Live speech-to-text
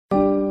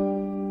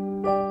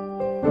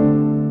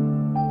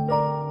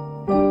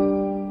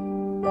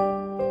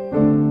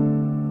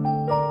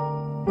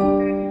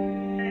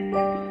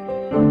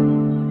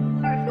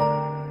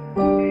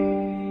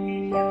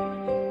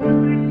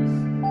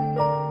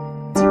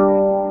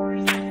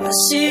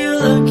see you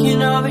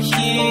looking over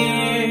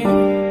here.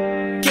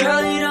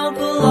 Girl, you don't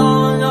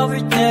belong over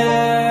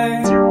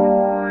there.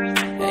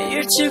 And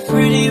you're too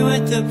pretty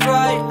with the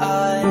bright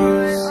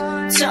eyes.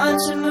 Time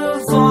to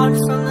move on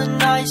from the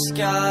nice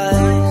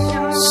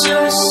guys.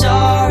 So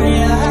sorry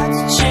I had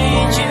to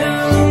change you.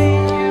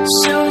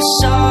 So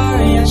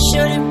sorry I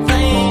shouldn't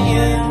blame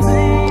you.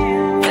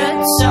 And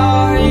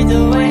sorry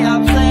the way I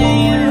play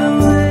you.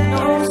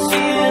 No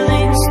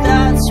feelings,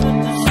 that's what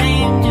the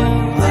fame do.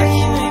 I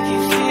can make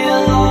you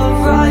feel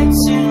alright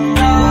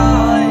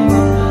tonight,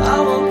 but I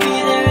won't be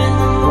there in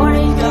the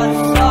morning, gotta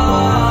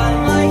fly.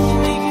 I can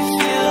make you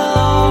feel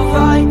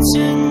alright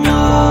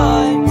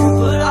tonight,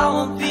 but I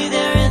won't be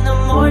there in the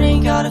morning,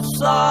 gotta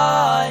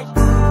fly.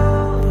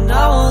 And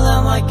I won't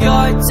let my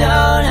guard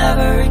down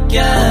ever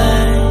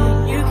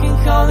again. You can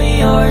call me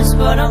yours,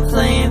 but I'm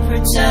playing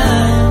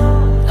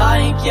pretend. I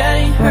ain't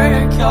getting hurt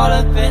or caught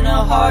up in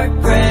a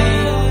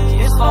heartbreak.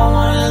 If I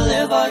wanna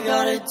live, I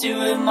gotta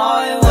do it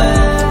my way.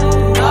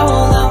 I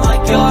won't let my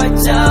guard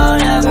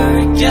down ever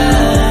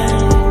again.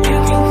 You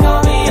can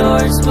call me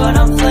yours, but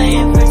I'm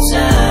playing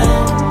pretend.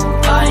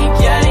 I ain't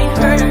getting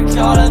hurt or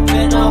caught up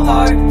in a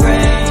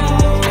heartbreak.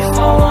 If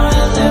I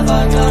wanna live,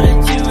 I gotta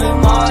do it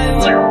my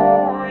way.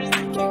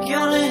 You're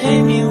gonna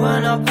hate me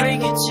when I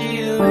break it to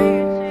you.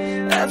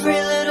 Every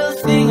little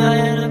thing I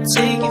end up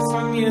taking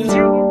from you.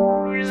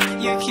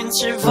 You can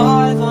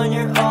survive on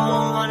your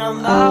own when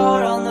I'm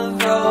out on the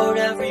road.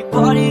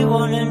 Everybody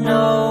wanna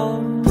know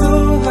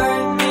who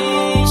hurt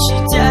me. She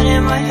dead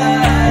in my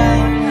head.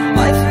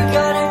 I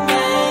forgot her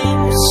name,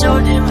 and so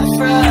did my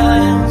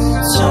friends.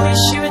 Told me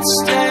she would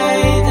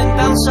stay, then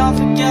bounce off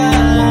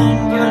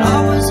again. But I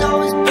was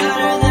always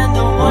better than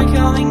the one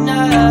coming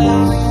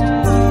next.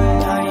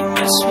 Now you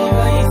miss me,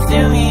 but you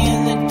threw me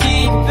in the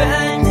deep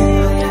end.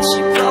 I guess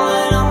you're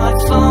blowing on my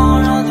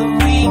phone on the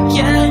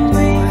weekend.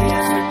 I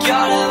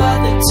forgot about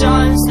the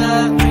times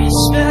that we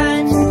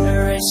spent,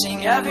 erasing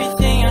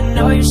everything. I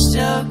know you're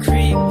still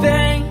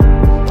creeping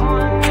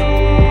on me,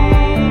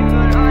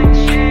 but I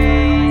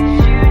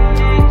changed. You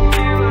did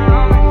too, and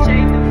I'ma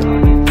take the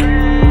fucking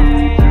blame.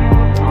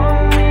 On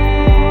me,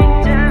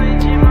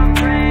 damaging my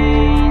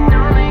brain,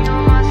 numbing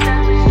all my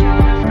senses,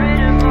 trying to rid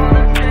of all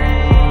the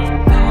pain.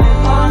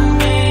 On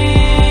me,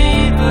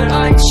 but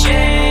I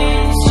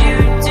changed. You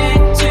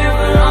did too,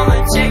 and I'ma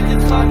take the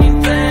fucking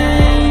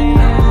blame.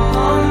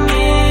 On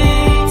me,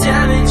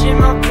 damaging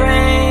my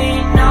brain,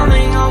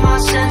 numbing all my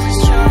senses,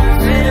 trying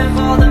to rid of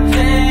all the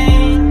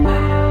pain.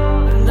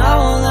 And I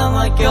won't let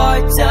my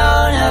guard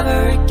down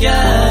ever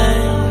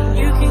again.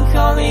 You can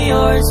call me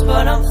yours,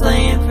 but I'm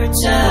playing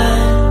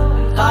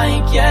pretend. I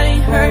ain't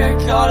getting hurt or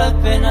caught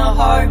up in a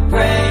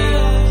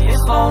heartbreak.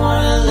 If I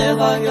wanna live,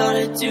 I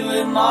gotta do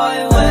it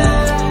my way.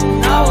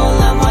 And I won't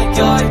let my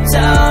guard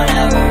down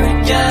ever